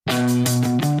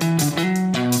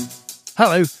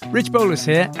Hello, Rich Bolus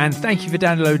here, and thank you for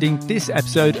downloading this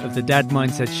episode of the Dad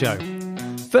Mindset Show.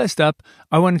 First up,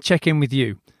 I want to check in with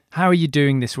you. How are you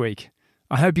doing this week?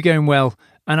 I hope you're going well,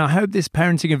 and I hope this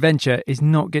parenting adventure is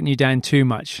not getting you down too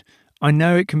much. I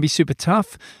know it can be super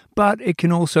tough, but it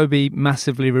can also be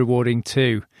massively rewarding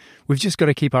too. We've just got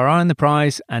to keep our eye on the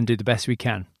prize and do the best we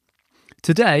can.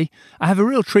 Today, I have a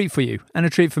real treat for you, and a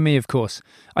treat for me, of course.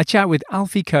 I chat with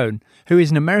Alfie Kohn, who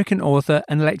is an American author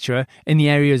and lecturer in the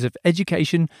areas of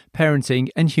education, parenting,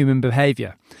 and human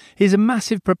behaviour. He's a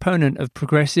massive proponent of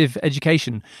progressive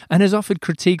education and has offered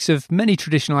critiques of many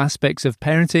traditional aspects of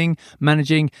parenting,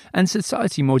 managing, and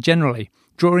society more generally,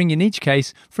 drawing in each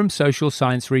case from social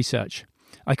science research.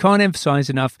 I can't emphasise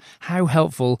enough how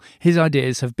helpful his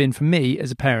ideas have been for me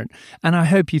as a parent, and I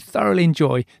hope you thoroughly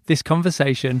enjoy this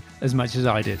conversation as much as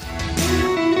I did.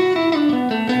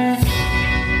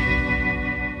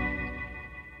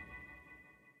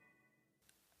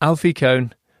 Alfie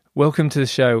Kohn, welcome to the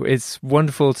show. It's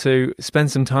wonderful to spend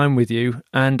some time with you,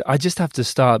 and I just have to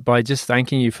start by just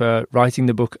thanking you for writing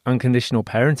the book Unconditional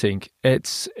Parenting.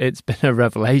 It's been a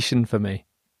revelation for me.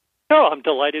 Oh, I'm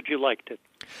delighted you liked it.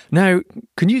 Now,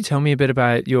 can you tell me a bit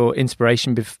about your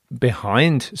inspiration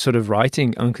behind sort of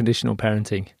writing Unconditional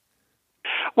Parenting?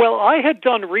 Well, I had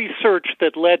done research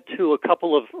that led to a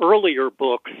couple of earlier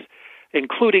books,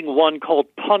 including one called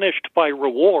Punished by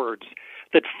Rewards,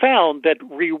 that found that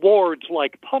rewards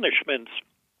like punishments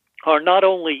are not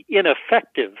only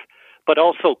ineffective, but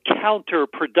also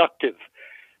counterproductive,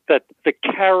 that the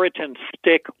carrot and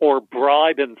stick or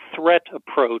bribe and threat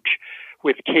approach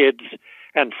with kids,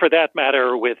 and for that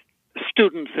matter with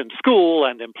students in school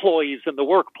and employees in the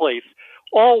workplace,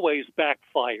 always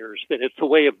backfires, that it's a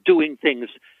way of doing things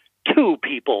to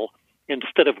people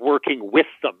instead of working with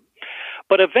them.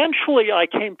 But eventually I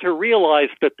came to realize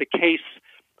that the case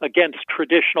against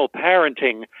traditional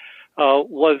parenting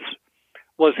was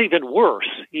even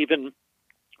worse, even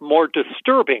more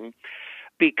disturbing,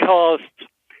 because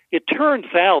it turns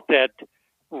out that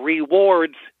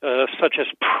rewards such as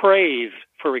praise,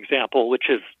 for example, which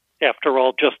is, after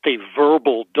all, just a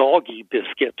verbal doggy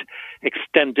biscuit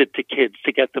extended to kids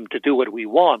to get them to do what we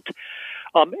want,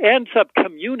 ends up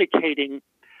communicating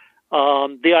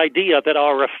the idea that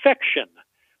our affection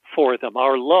for them,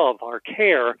 our love, our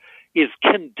care, is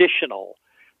conditional,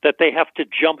 that they have to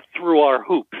jump through our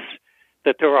hoops,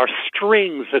 that there are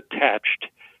strings attached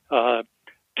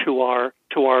to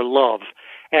our love.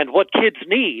 And what kids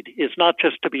need is not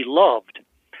just to be loved,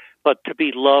 but to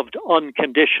be loved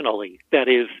unconditionally. That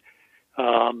is,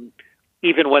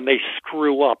 even when they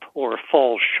screw up or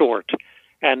fall short.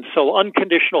 And so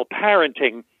unconditional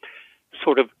parenting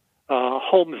sort of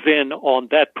homes in on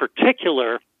that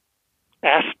particular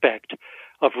aspect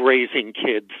of raising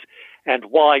kids, and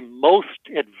why most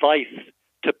advice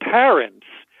to parents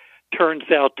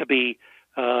turns out to be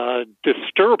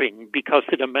disturbing, because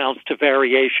it amounts to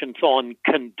variations on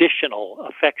conditional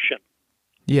affection.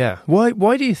 Yeah.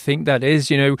 Why do you think that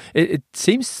is? You know, it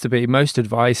seems to be most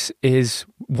advice is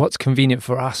what's convenient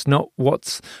for us, not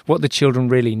what the children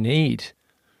really need.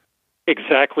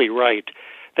 Exactly right.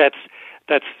 That's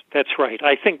right.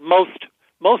 I think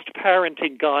most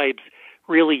parenting guides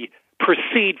really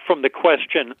proceed from the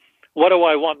question, what do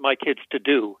I want my kids to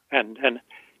do? And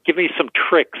give me some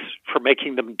tricks for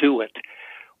making them do it.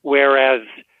 Whereas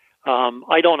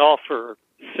I don't offer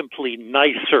simply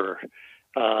nicer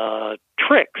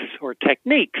tricks or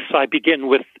techniques. I begin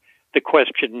with the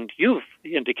question you've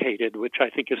indicated, which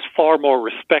I think is far more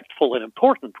respectful and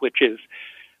important, which is,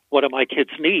 what do my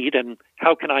kids need and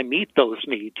how can I meet those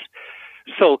needs?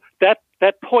 So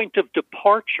that point of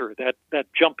departure, that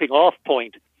jumping off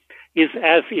point, is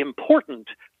as important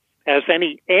as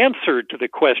any answer to the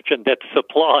question that's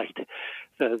supplied.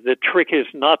 The trick is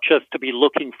not just to be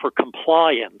looking for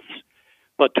compliance,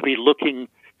 but to be looking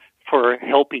for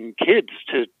helping kids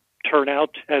to turn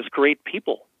out as great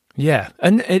people. Yeah,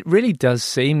 and it really does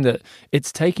seem that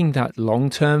it's taking that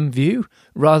long-term view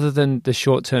rather than the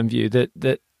short-term view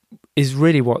that is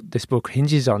really what this book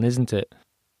hinges on, isn't it?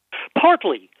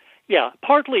 Partly, yeah.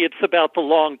 Partly it's about the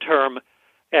long-term.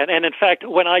 And in fact,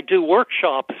 when I do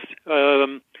workshops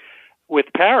with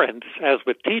parents, as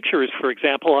with teachers, for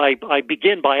example, I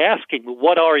begin by asking,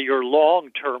 what are your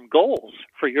long-term goals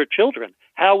for your children?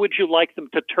 How would you like them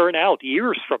to turn out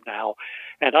years from now?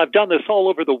 And I've done this all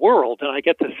over the world, and I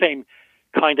get the same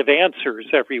kind of answers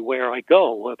everywhere I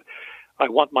go. I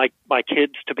want my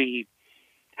kids to be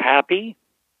happy,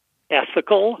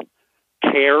 ethical,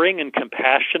 caring and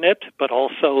compassionate, but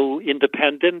also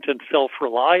independent and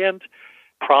self-reliant,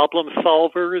 problem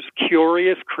solvers,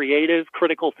 curious, creative,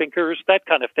 critical thinkers, that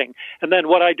kind of thing. And then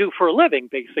what I do for a living,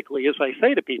 basically, is I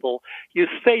say to people, you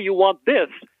say you want this,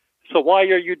 so why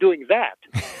are you doing that?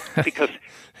 Because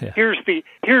Yeah.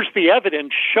 here's the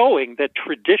evidence showing that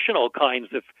traditional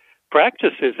kinds of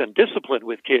practices and discipline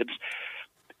with kids,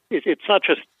 it's not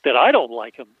just that I don't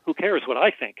like them. Who cares what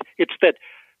I think? It's that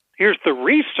here's the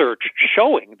research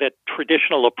showing that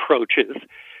traditional approaches,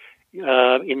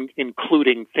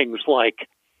 including things like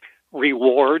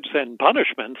rewards and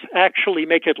punishments, actually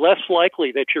make it less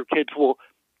likely that your kids will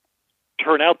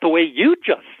turn out the way you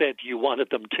just said you wanted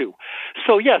them to.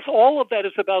 So yes, all of that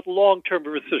is about long-term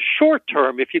versus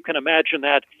short-term, if you can imagine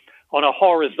that on a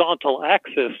horizontal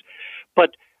axis.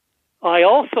 But I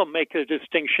also make a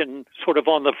distinction sort of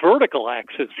on the vertical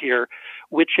axis here,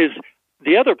 which is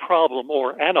the other problem,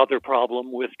 or another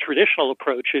problem with traditional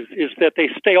approaches, is that they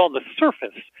stay on the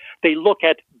surface. They look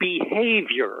at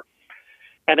behavior.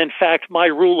 And in fact, my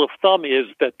rule of thumb is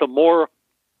that the more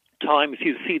times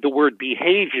you see the word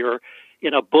behavior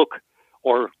in a book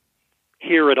or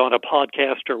hear it on a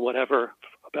podcast or whatever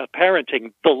about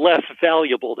parenting, the less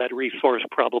valuable that resource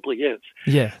probably is.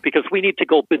 Yeah. Because we need to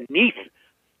go beneath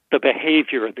the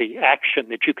behavior, the action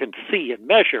that you can see and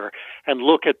measure, and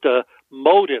look at the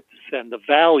motives and the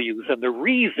values and the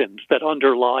reasons that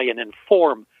underlie and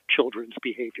inform children's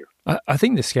behavior. I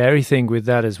think the scary thing with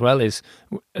that as well is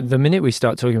the minute we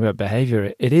start talking about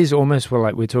behavior, it is almost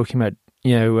like we're talking about,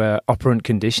 operant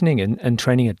conditioning and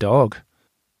training a dog.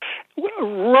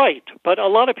 Right, but a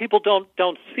lot of people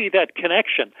don't see that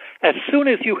connection. As soon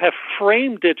as you have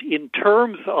framed it in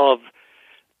terms of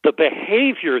the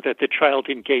behavior that the child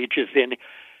engages in,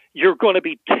 you're going to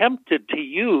be tempted to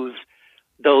use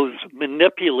those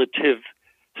manipulative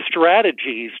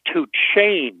strategies to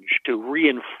change, to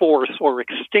reinforce or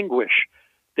extinguish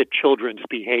the children's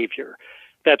behavior.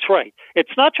 That's right.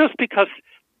 It's not just because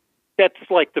that's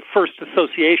like the first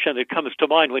association that comes to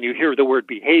mind when you hear the word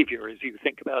behavior as you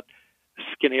think about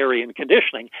Skinnerian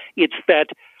conditioning. It's that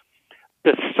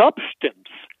the substance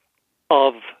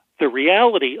of the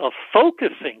reality of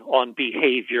focusing on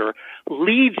behavior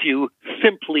leads you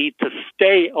simply to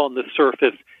stay on the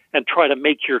surface and try to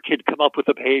make your kid come up with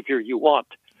the behavior you want.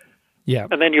 Yeah.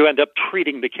 And then you end up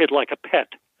treating the kid like a pet.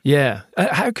 Yeah.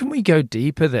 How can we go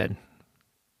deeper then?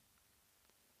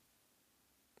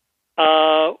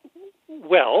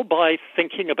 Well, by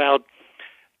thinking about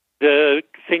the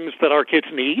things that our kids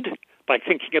need, by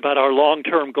thinking about our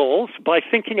long-term goals, by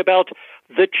thinking about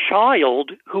the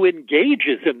child who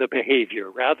engages in the behavior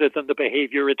rather than the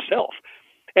behavior itself.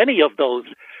 Any of those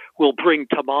will bring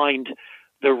to mind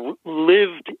the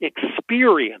lived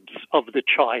experience of the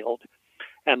child,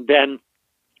 and then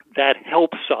that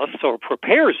helps us or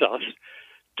prepares us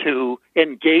to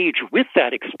engage with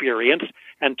that experience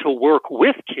and to work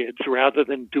with kids rather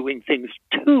than doing things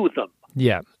to them.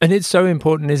 Yeah, and it's so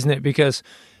important, isn't it? Because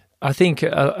I think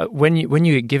when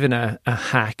you're given a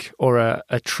hack or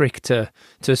a trick to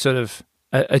sort of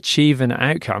achieve an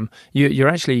outcome, you're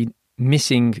actually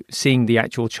missing seeing the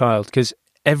actual child, because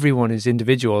everyone is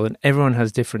individual and everyone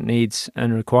has different needs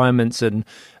and requirements and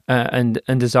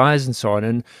desires and so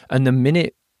on. And the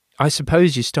minute, I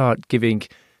suppose, you start giving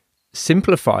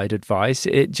simplified advice,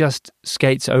 it just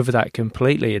skates over that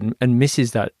completely and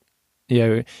misses that,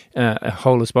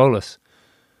 holus bolus.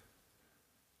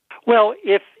 Well,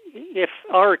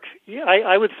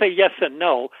 I would say yes and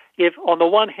no. If, on the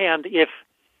one hand, if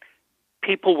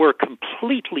people were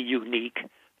completely unique,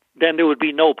 then there would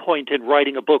be no point in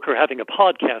writing a book or having a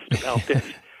podcast about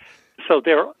this. So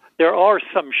there are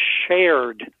some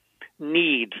shared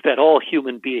needs that all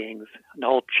human beings and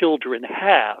all children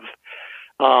have.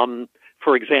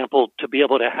 For example, to be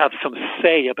able to have some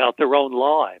say about their own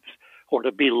lives, or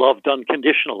to be loved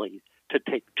unconditionally, to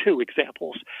take two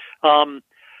examples.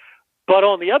 But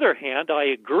on the other hand, I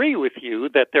agree with you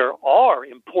that there are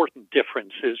important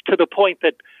differences, to the point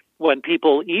that when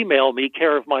people email me,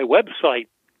 care of my website,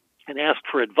 and ask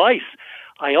for advice,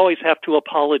 I always have to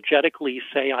apologetically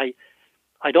say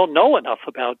I don't know enough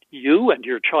about you and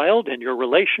your child and your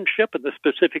relationship and the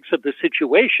specifics of the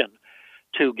situation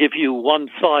to give you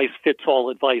one-size-fits-all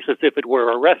advice as if it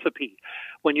were a recipe.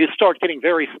 When you start getting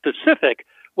very specific,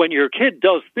 when your kid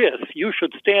does this, you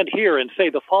should stand here and say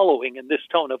the following in this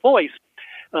tone of voice.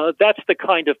 That's the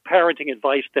kind of parenting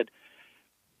advice that,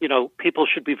 people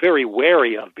should be very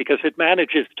wary of, because it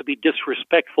manages to be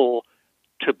disrespectful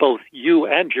to both you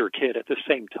and your kid at the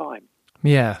same time.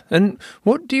 Yeah. And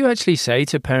what do you actually say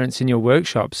to parents in your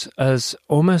workshops as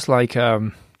almost like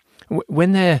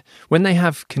when they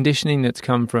have conditioning that's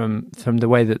come from the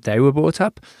way that they were brought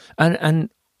up?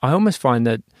 And I almost find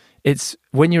that it's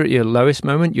when you're at your lowest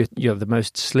moment, you're the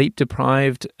most sleep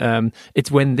deprived.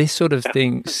 It's when this sort of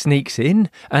thing sneaks in,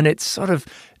 and it's sort of.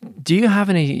 Do you have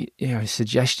any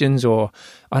suggestions or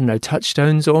I don't know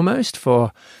touchstones almost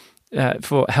for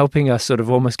helping us sort of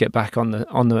almost get back on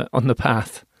the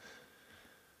path?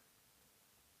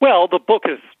 Well, the book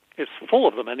is full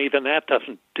of them, and even that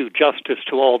doesn't do justice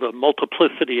to all the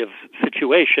multiplicity of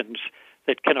situations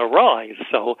that can arise.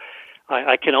 So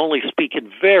I can only speak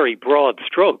in very broad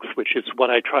strokes, which is what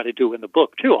I try to do in the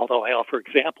book, too, although I offer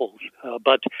examples.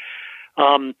 But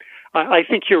I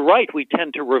think you're right. We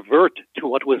tend to revert to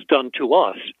what was done to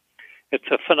us. It's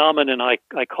a phenomenon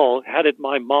I call, how did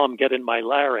my mom get in my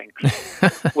larynx?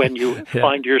 When you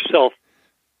find yourself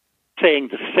saying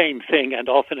the same thing and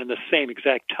often in the same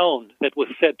exact tone that was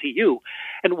said to you.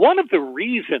 And one of the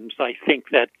reasons I think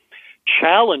that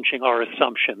challenging our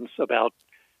assumptions about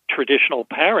traditional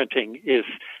parenting is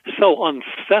so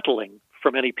unsettling for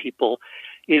many people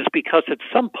is because at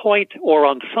some point or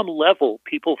on some level,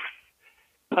 people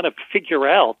kind of figure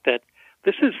out that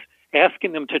this is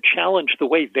asking them to challenge the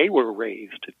way they were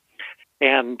raised.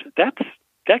 And that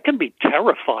can be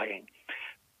terrifying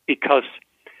because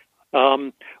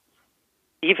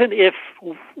even if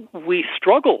we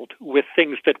struggled with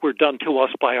things that were done to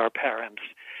us by our parents,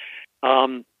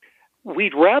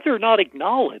 we'd rather not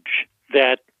acknowledge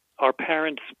that our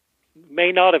parents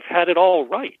may not have had it all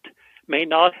right, may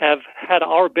not have had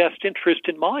our best interest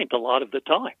in mind a lot of the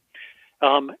time.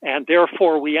 And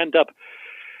therefore, we end up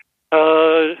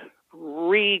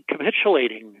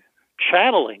recapitulating,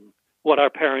 channeling what our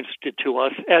parents did to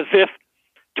us as if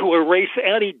to erase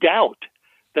any doubt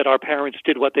that our parents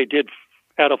did what they did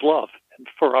out of love and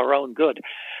for our own good.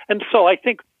 And so I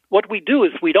think what we do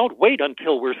is we don't wait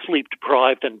until we're sleep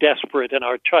deprived and desperate and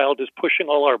our child is pushing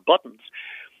all our buttons.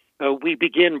 We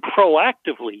begin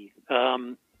proactively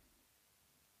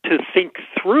to think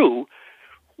through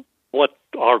what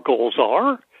our goals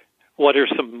are, what are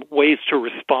some ways to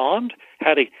respond,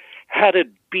 how to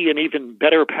be an even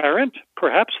better parent,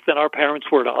 perhaps, than our parents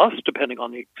were to us, depending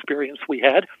on the experience we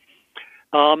had.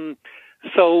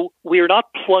 So we're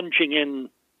not plunging in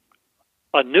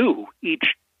anew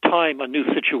each time a new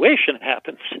situation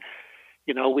happens.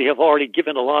 We have already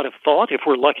given a lot of thought, if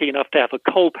we're lucky enough to have a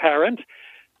co-parent,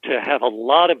 to have a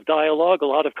lot of dialogue, a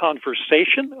lot of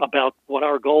conversation about what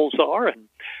our goals are and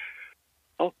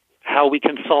how we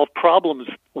can solve problems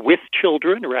with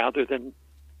children rather than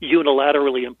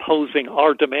unilaterally imposing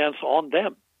our demands on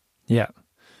them. Yeah.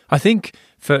 I think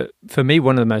for me,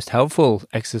 one of the most helpful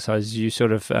exercises you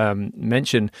sort of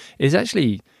mentioned is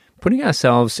actually putting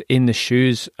ourselves in the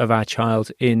shoes of our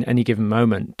child in any given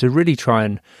moment to really try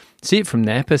and see it from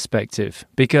their perspective,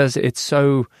 because it's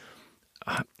so,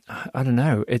 I don't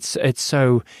know, it's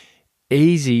so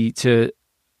easy to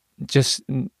just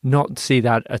not see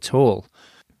that at all.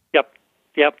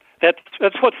 Yep.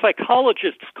 That's what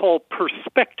psychologists call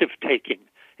perspective taking,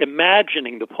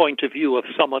 imagining the point of view of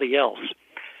somebody else.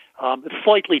 It's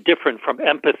slightly different from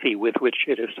empathy, with which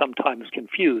it is sometimes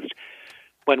confused.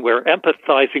 When we're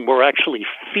empathizing, we're actually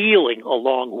feeling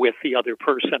along with the other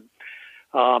person.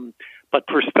 But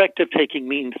perspective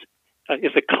taking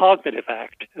is a cognitive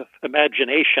act of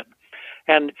imagination.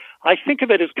 And I think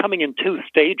of it as coming in two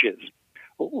stages.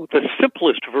 The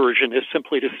simplest version is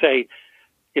simply to say,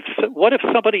 what if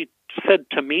somebody said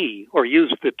to me or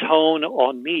used the tone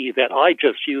on me that I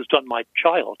just used on my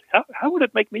child? How would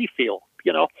it make me feel?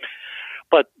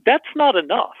 But that's not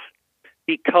enough,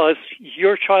 because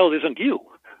your child isn't you.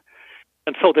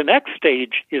 And so the next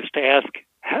stage is to ask,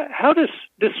 how does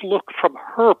this look from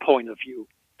her point of view?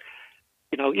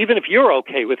 Even if you're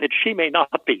okay with it, she may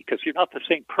not be, because you're not the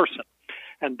same person.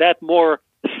 And that more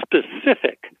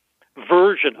specific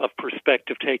version of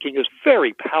perspective taking is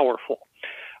very powerful.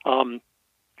 And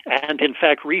in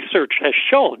fact, research has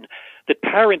shown that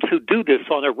parents who do this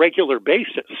on a regular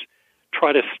basis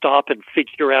try to stop and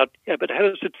figure out, but how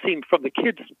does it seem from the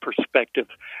kid's perspective,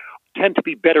 tend to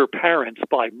be better parents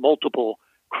by multiple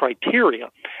criteria.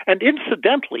 And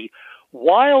incidentally,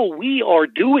 while we are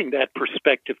doing that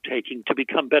perspective taking to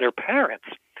become better parents,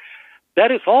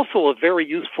 that is also a very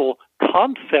useful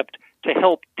concept to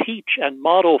help teach and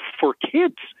model for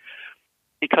kids.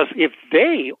 Because if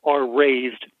they are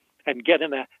raised and get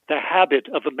in the habit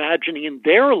of imagining in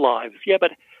their lives,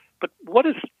 but what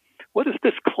does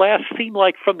this class seem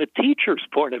like from the teacher's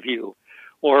point of view?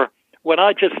 Or when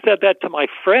I just said that to my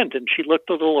friend and she looked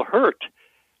a little hurt,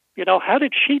 how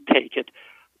did she take it?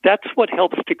 That's what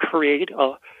helps to create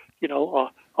a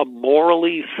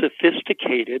morally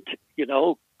sophisticated,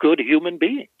 good human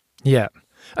being. Yeah.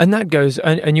 And that goes,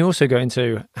 and you also go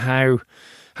into how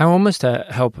how almost to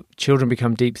help children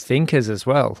become deep thinkers as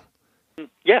well.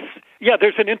 Yes. Yeah,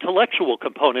 there's an intellectual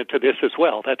component to this as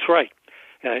well. That's right.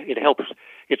 It helps.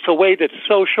 It's a way that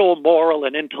social, moral,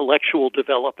 and intellectual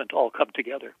development all come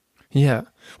together. Yeah.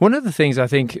 One of the things I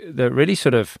think that really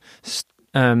sort of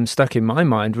stuck in my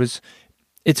mind was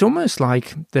it's almost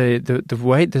like the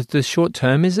way the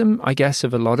short-termism, I guess,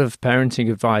 of a lot of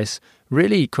parenting advice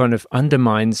really kind of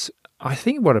undermines, I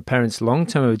think, what a parent's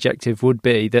long-term objective would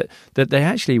be, that they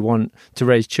actually want to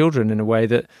raise children in a way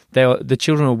that the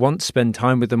children will want to spend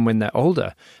time with them when they're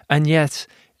older. And yet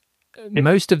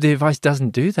most of the advice doesn't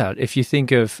do that. If you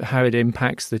think of how it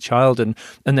impacts the child and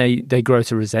they grow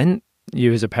to resent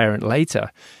you as a parent later,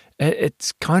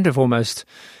 it's kind of almost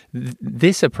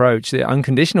this approach, the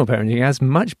unconditional parenting, has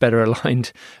much better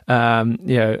aligned,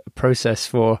 process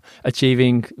for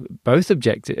achieving both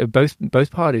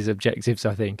parties' objectives,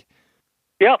 I think.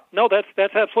 Yeah, no,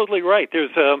 that's absolutely right. There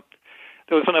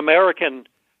was an American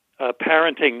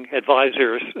parenting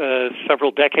advisor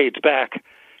several decades back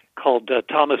called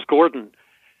Thomas Gordon,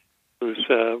 who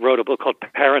wrote a book called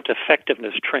Parent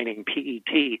Effectiveness Training,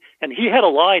 PET, and he had a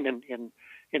line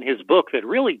in his book that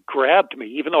really grabbed me,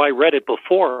 even though I read it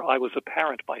before I was a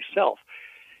parent myself.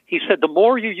 He said, the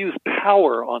more you use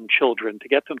power on children to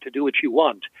get them to do what you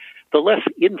want, the less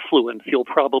influence you'll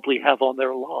probably have on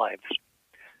their lives.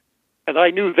 And I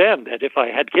knew then that if I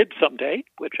had kids someday,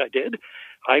 which I did,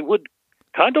 I would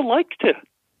kind of like to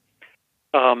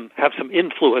have some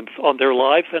influence on their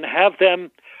lives and have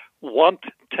them want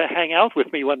to hang out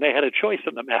with me when they had a choice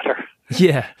in the matter.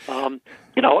 Yeah. And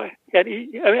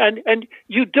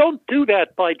you don't do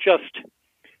that by just,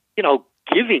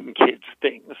 giving kids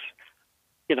things,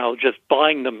 just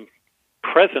buying them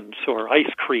presents or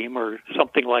ice cream or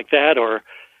something like that, or,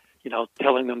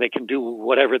 telling them they can do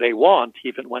whatever they want,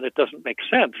 even when it doesn't make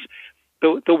sense.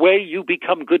 The way you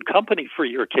become good company for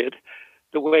your kid,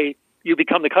 the way you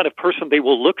become the kind of person they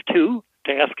will look to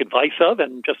ask advice of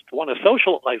and just want to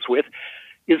socialize with,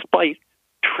 is by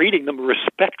treating them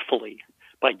respectfully,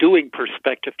 by doing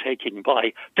perspective taking,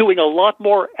 by doing a lot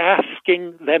more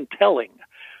asking than telling.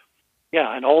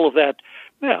 Yeah, and all of that.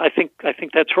 Yeah, I think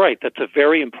that's right. That's a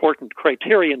very important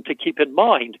criterion to keep in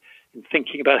mind in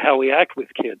thinking about how we act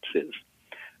with kids.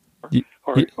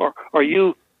 Are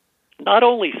you not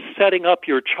only setting up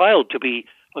your child to be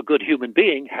a good human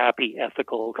being, happy,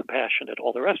 ethical, compassionate,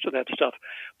 all the rest of that stuff,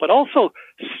 but also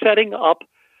setting up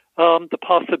the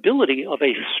possibility of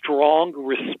a strong,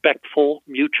 respectful,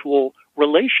 mutual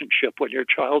relationship when your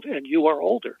child and you are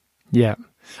older. Yeah.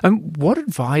 And what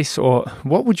advice or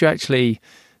what would you actually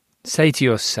say to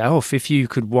yourself if you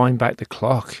could wind back the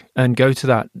clock and go to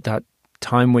that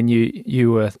time when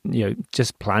you were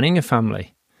just planning a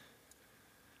family?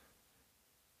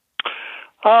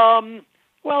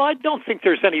 Well, I don't think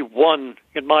there's any one,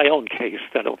 in my own case,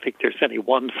 I don't think there's any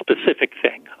one specific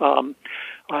thing.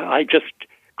 I just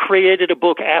created a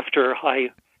book after I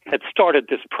had started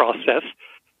this process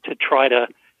to try to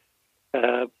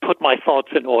put my thoughts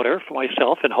in order for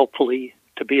myself and hopefully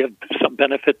to be of some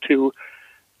benefit to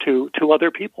other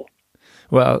people.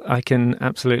 Well, I can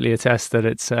absolutely attest that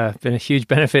it's been a huge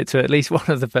benefit to at least one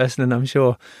other person, and I'm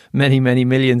sure many, many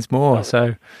millions more.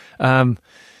 So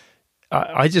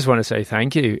I just want to say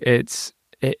thank you. It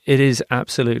is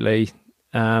absolutely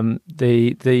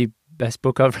the best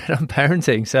book I've read on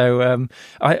parenting. So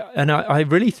I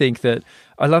really think that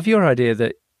I love your idea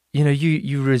that you're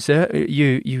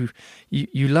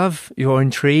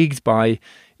intrigued by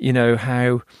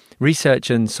how research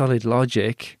and solid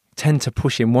logic tend to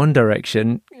push in one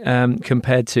direction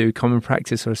compared to common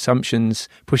practice or assumptions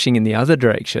pushing in the other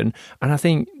direction. And I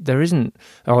think there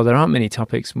aren't many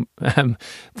topics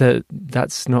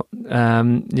that's not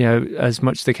as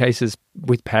much the case as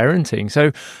with parenting.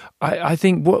 So I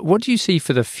think what do you see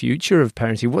for the future of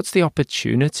parenting? What's the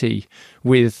opportunity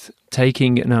with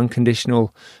taking an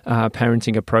unconditional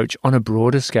parenting approach on a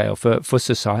broader scale for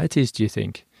societies, do you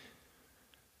think?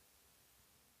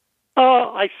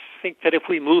 I think that if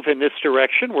we move in this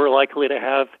direction, we're likely to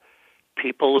have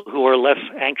people who are less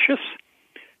anxious,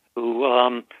 who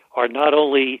not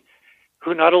only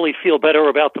feel better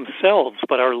about themselves,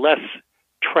 but are less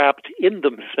trapped in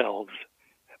themselves,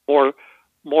 more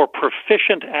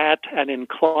proficient at and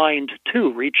inclined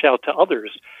to reach out to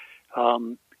others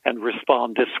and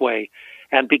respond this way,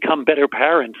 and become better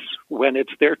parents when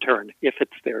it's their turn, if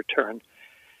it's their turn.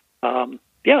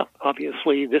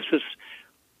 Obviously, this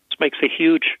makes a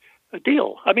huge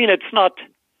deal. I mean,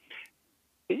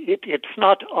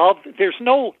 there's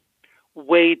no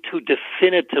way to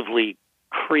definitively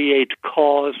create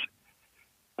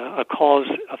a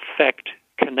cause-effect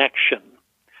connection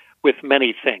with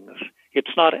many things.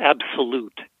 It's not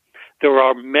absolute. There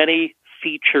are many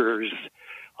features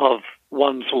of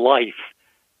one's life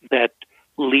that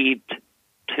lead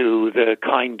to the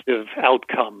kind of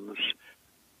outcomes,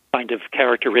 kind of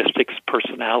characteristics,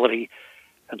 personality,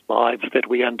 and lives that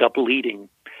we end up leading.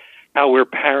 How we're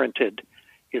parented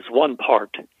is one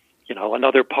part.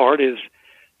 Another part is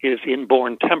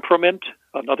inborn temperament.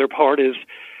 Another part is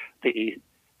the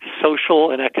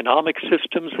social and economic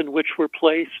systems in which we're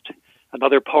placed.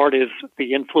 Another part is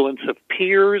the influence of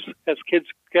peers as kids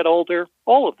get older.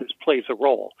 All of this plays a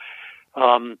role.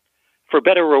 For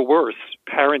better or worse,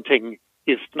 parenting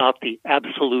is not the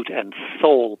absolute and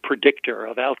sole predictor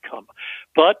of outcome,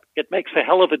 but it makes a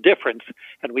hell of a difference,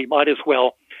 and we might as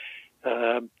well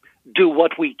do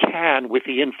what we can with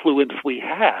the influence we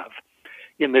have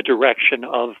in the direction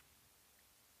of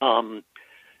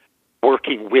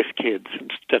working with kids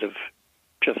instead of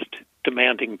just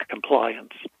demanding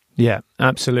compliance. Yeah,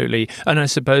 absolutely. And I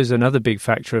suppose another big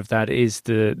factor of that is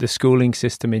the schooling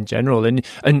system in general. And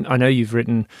I know you've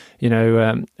written,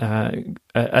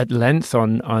 at length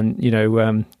on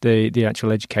the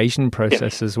actual education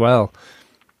process as well.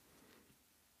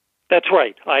 That's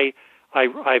right.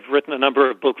 I've written a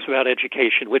number of books about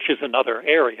education, which is another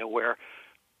area where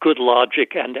good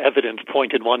logic and evidence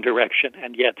point in one direction,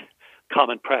 and yet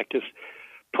common practice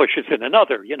pushes in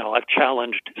another. I've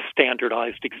challenged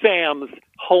standardized exams,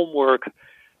 homework,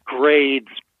 grades,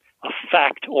 a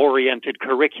fact-oriented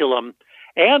curriculum,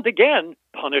 and again,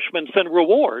 punishments and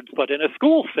rewards, but in a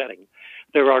school setting.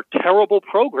 There are terrible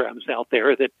programs out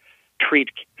there that treat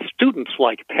students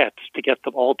like pets to get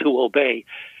them all to obey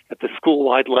at the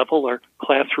school-wide level or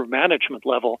classroom management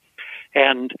level.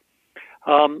 And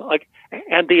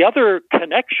the other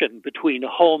connection between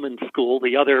home and school,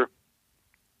 the other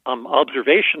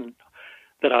observation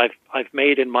that I've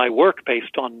made in my work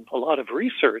based on a lot of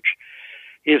research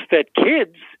is that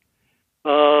kids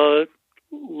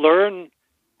learn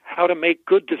how to make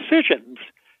good decisions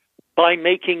by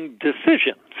making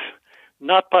decisions,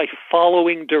 not by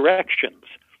following directions.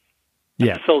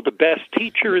 Yeah. And so the best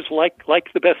teachers, like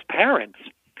the best parents,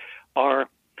 are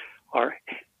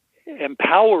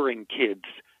empowering kids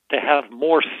to have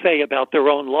more say about their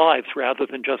own lives rather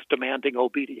than just demanding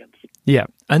obedience. Yeah,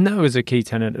 and that was a key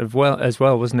tenet as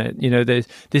well, wasn't it? There's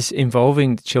this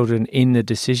involving children in the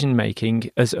decision-making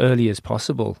as early as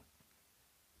possible.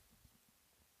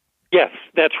 Yes,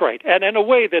 that's right. And in a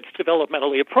way that's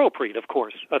developmentally appropriate, of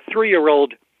course. A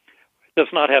 3-year-old does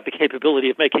not have the capability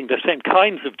of making the same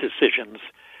kinds of decisions,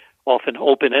 often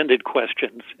open-ended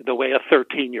questions, the way a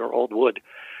 13-year-old would.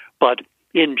 But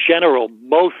in general,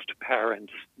 most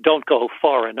parents don't go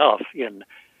far enough in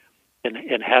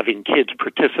having kids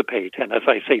participate, and as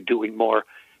I say, doing more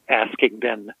asking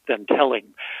than telling.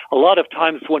 A lot of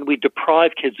times when we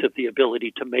deprive kids of the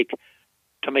ability to make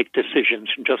decisions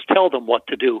and just tell them what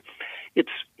to do, it's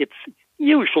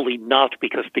usually not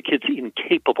because the kid's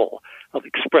incapable of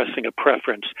expressing a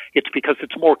preference. It's because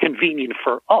it's more convenient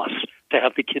for us to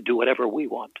have the kid do whatever we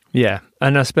want. Yeah,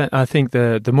 and I think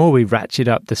the more we ratchet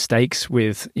up the stakes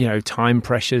with time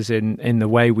pressures in the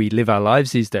way we live our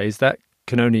lives these days, that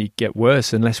can only get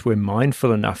worse unless we're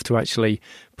mindful enough to actually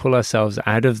pull ourselves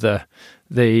out of the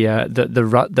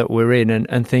rut that we're in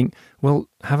and think, well,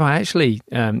 have I actually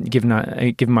given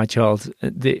my child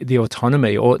the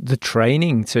autonomy or the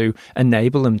training to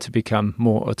enable them to become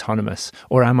more autonomous,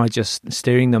 or am I just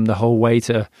steering them the whole way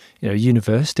to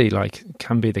university, like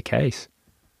can be the case?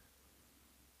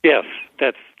 Yes,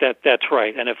 that's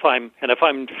right. And if I'm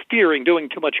steering, doing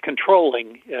too much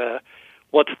controlling,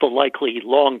 what's the likely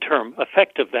long-term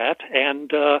effect of that,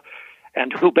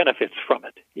 and who benefits from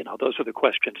it? Those are the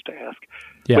questions to ask.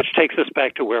 Yeah. Which takes us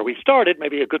back to where we started,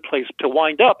 maybe a good place to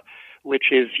wind up,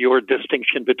 which is your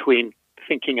distinction between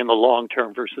thinking in the long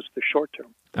term versus the short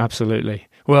term. Absolutely.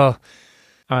 Well,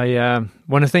 I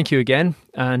want to thank you again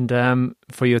and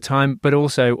for your time, but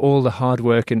also all the hard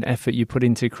work and effort you put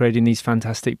into creating these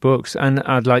fantastic books. And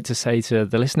I'd like to say to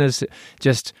the listeners,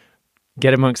 just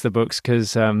get amongst the books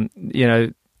because,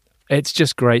 it's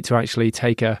just great to actually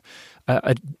take a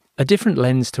different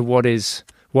lens to what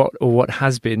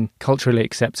has been culturally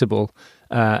acceptable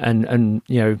and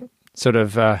sort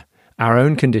of our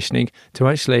own conditioning to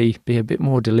actually be a bit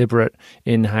more deliberate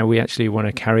in how we actually want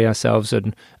to carry ourselves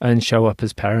and show up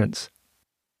as parents.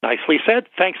 Nicely said.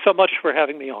 Thanks so much for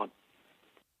having me on.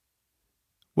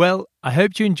 Well, I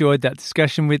hope you enjoyed that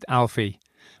discussion with Alfie.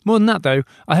 More than that, though,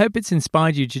 I hope it's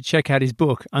inspired you to check out his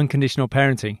book, Unconditional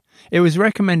Parenting. It was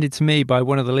recommended to me by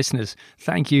one of the listeners.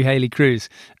 Thank you, Haley Cruz,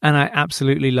 and I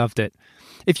absolutely loved it.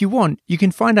 If you want, you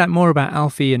can find out more about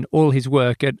Alfie and all his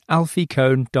work at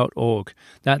alfiekohn.org.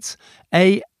 That's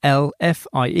ALFIEKOHN.org.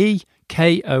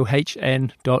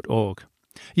 alfiekohn.org.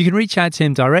 You can reach out to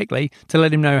him directly to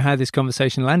let him know how this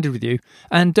conversation landed with you,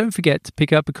 and don't forget to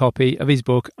pick up a copy of his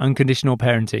book, Unconditional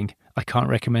Parenting. I can't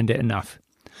recommend it enough.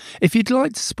 If you'd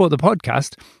like to support the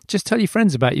podcast, just tell your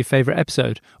friends about your favourite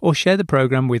episode or share the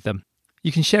programme with them.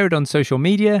 You can share it on social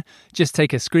media, just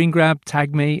take a screen grab,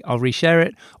 tag me, I'll reshare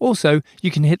it. Also,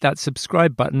 you can hit that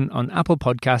subscribe button on Apple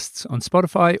Podcasts, on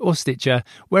Spotify or Stitcher,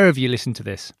 wherever you listen to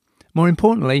this. More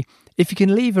importantly, if you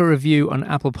can leave a review on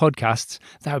Apple Podcasts,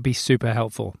 that would be super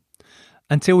helpful.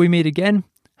 Until we meet again,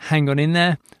 hang on in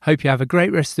there. Hope you have a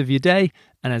great rest of your day,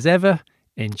 and as ever,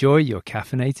 enjoy your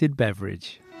caffeinated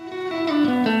beverage.